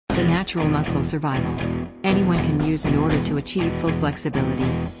The natural muscle survival. Anyone can use in order to achieve full flexibility,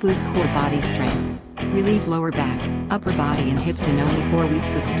 boost core body strength, relieve lower back, upper body and hips in only 4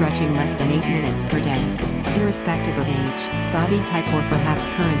 weeks of stretching less than 8 minutes per day. Irrespective of age, body type or perhaps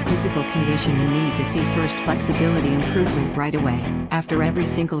current physical condition, you need to see first flexibility improvement right away. After every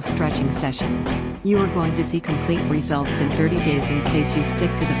single stretching session, you are going to see complete results in 30 days. In case you stick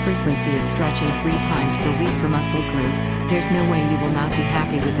to the frequency of stretching 3 times per week per muscle group, there's no way you will not be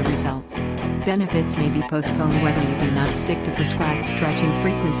happy with the results. Benefits may be postponed whether you do not stick to prescribed stretching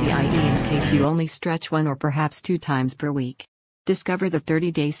frequency, i.e. in case you only stretch 1 or perhaps 2 times per week. Discover the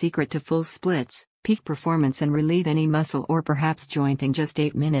 30-day secret to full splits, peak performance and relieve any muscle or perhaps joint in just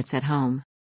 8 minutes at home.